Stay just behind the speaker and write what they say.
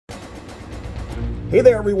Hey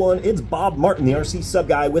there everyone, it's Bob Martin, the RC Sub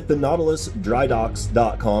Guy with the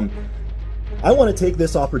NautilusDryDocks.com. I want to take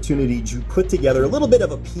this opportunity to put together a little bit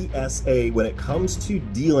of a PSA when it comes to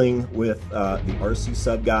dealing with the RC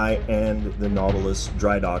Sub Guy and the Nautilus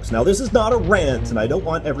Dry Docks. Now this is not a rant, and I don't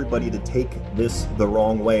want everybody to take this the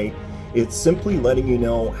wrong way. It's simply letting you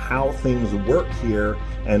know how things work here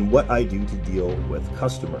and what I do to deal with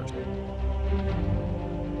customers.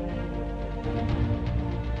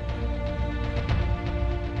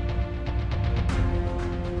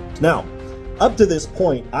 Now, up to this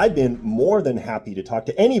point, I've been more than happy to talk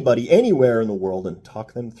to anybody anywhere in the world and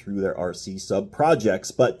talk them through their RC sub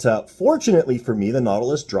projects. But fortunately for me, the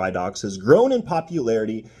Nautilus Dry Docks has grown in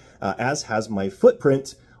popularity, as has my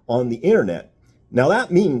footprint on the internet. Now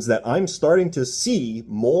that means that I'm starting to see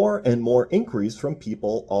more and more inquiries from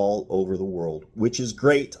people all over the world, which is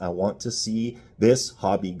great. I want to see this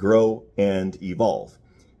hobby grow and evolve.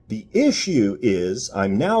 The issue is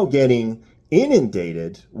I'm now getting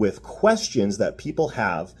inundated with questions that people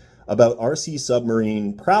have about RC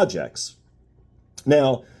submarine projects.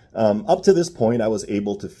 Now, up to this point, I was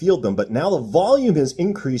able to field them, but now the volume has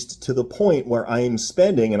increased to the point where I am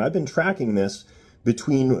spending, and I've been tracking this,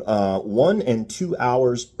 between 1 and 2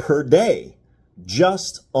 hours per day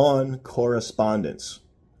just on correspondence.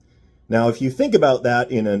 Now, if you think about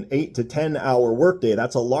that in an 8 to 10 hour workday,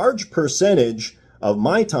 that's a large percentage of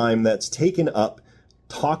my time that's taken up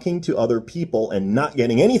talking to other people and not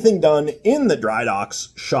getting anything done in the dry docks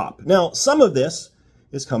shop. Now, some of this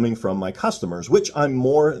is coming from my customers, which I'm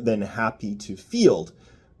more than happy to field.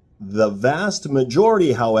 The vast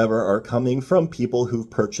majority, however, are coming from people who've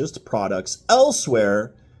purchased products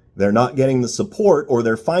elsewhere. They're not getting the support, or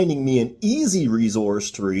they're finding me an easy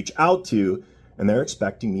resource to reach out to, and they're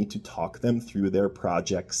expecting me to talk them through their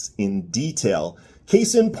projects in detail.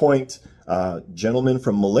 Case in point, gentleman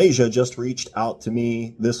from Malaysia just reached out to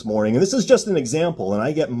me this morning, and this is just an example, and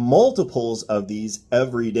I get multiples of these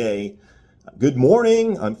every day. Good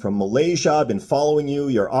morning, I'm from Malaysia, I've been following you,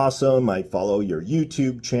 you're awesome, I follow your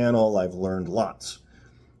YouTube channel, I've learned lots.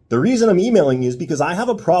 The reason I'm emailing you is because I have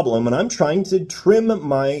a problem and I'm trying to trim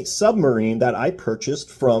my submarine that I purchased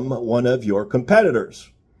from one of your competitors.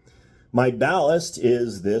 My ballast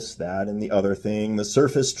is this, that, and the other thing. The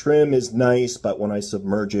surface trim is nice, but when I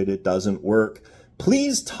submerge it, it doesn't work.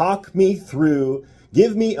 Please talk me through,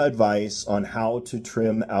 give me advice on how to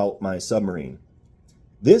trim out my submarine.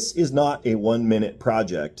 This is not a 1-minute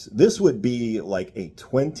project. This would be like a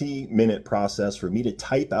 20-minute process for me to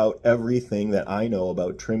type out everything that I know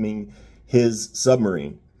about trimming his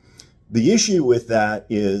submarine. The issue with that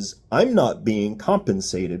is I'm not being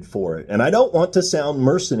compensated for it. And I don't want to sound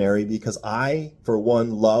mercenary because I, for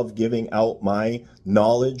one, love giving out my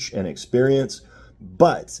knowledge and experience.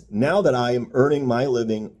 But now that I am earning my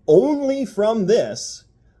living only from this,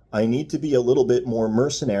 I need to be a little bit more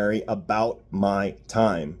mercenary about my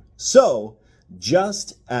time. So,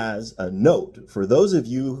 just as a note, for those of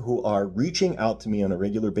you who are reaching out to me on a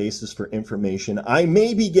regular basis for information, I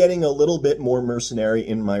may be getting a little bit more mercenary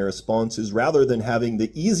in my responses. Rather than having the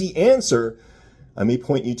easy answer, I may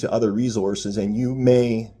point you to other resources, and you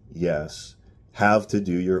may, yes, have to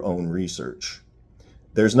do your own research.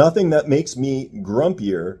 There's nothing that makes me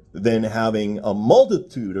grumpier than having a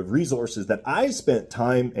multitude of resources that I spent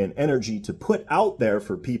time and energy to put out there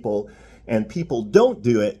for people, and people don't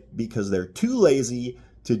do it because they're too lazy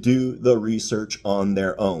to do the research on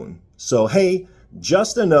their own. So hey,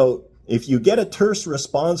 just a note, if you get a terse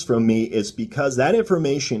response from me, it's because that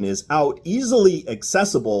information is out, easily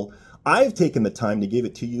accessible. I've taken the time to give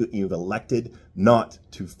it to you. You've elected not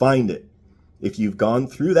to find it. If you've gone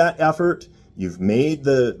through that effort, you've made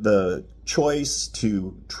the choice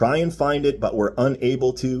to try and find it, but were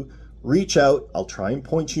unable to, reach out. I'll try and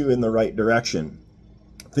point you in the right direction.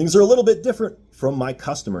 Things are a little bit different from my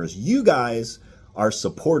customers. You guys are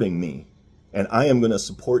supporting me, and I am going to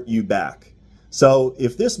support you back. So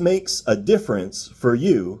if this makes a difference for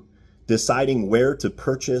you deciding where to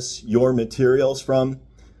purchase your materials from,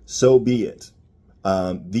 so be it.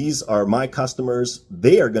 These are my customers.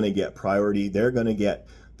 They are going to get priority. They're going to get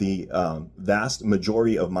the vast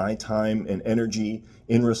majority of my time and energy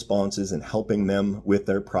in responses and helping them with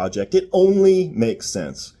their project. It only makes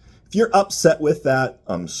sense. If you're upset with that,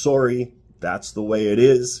 I'm sorry. That's the way it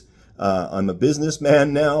is. I'm a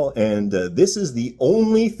businessman now, and this is the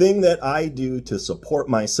only thing that I do to support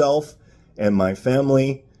myself and my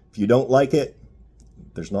family. If you don't like it,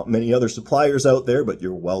 there's not many other suppliers out there, but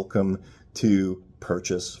you're welcome to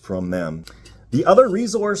purchase from them. The other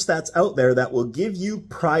resource that's out there that will give you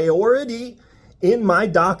priority in my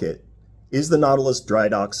docket is the Nautilus Dry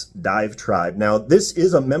Docks Dive Tribe. Now, this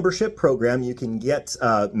is a membership program. You can get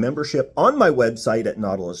membership on my website at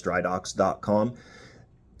nautilusdrydocks.com.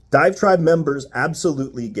 Dive Tribe members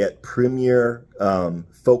absolutely get premier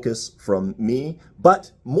focus from me,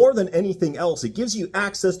 but more than anything else, it gives you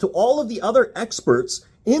access to all of the other experts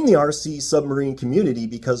in the RC submarine community,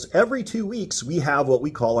 because every 2 weeks we have what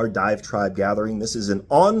we call our Dive Tribe gathering. This is an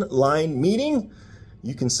online meeting.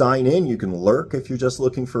 You can sign in, you can lurk if you're just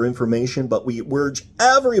looking for information, but we urge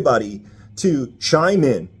everybody to chime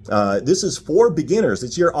in. This is for beginners.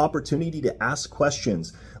 It's your opportunity to ask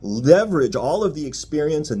questions. Leverage all of the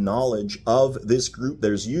experience and knowledge of this group.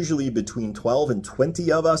 There's usually between 12 and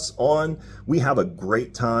 20 of us on. We have a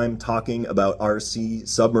great time talking about RC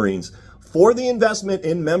submarines. For the investment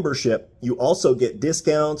in membership, you also get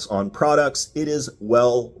discounts on products. It is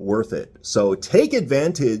well worth it. So take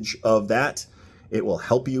advantage of that. It will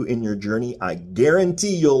help you in your journey. I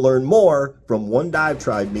guarantee you'll learn more from one Dive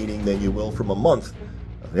Tribe meeting than you will from a month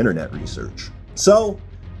of internet research. So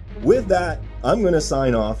with that, I'm going to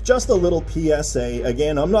sign off. Just a little PSA.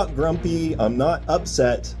 Again, I'm not grumpy. I'm not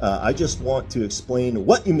upset. I just want to explain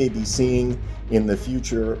what you may be seeing in the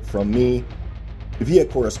future from me via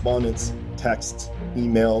correspondence, texts,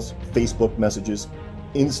 emails, Facebook messages,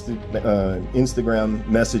 Instagram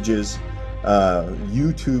messages,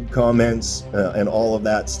 YouTube comments, and all of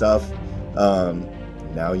that stuff.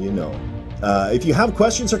 Now you know. If you have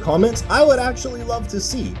questions or comments, I would actually love to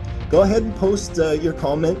see. Go ahead and post your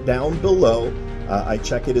comment down below. I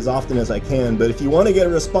check it as often as I can, but if you want to get a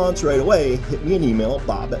response right away, hit me an email,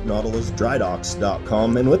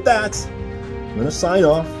 bob@nautilusdrydocks.com. And with that, I'm going to sign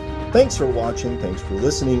off. Thanks for watching, thanks for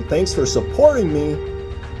listening, thanks for supporting me.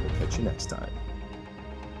 We'll catch you next time.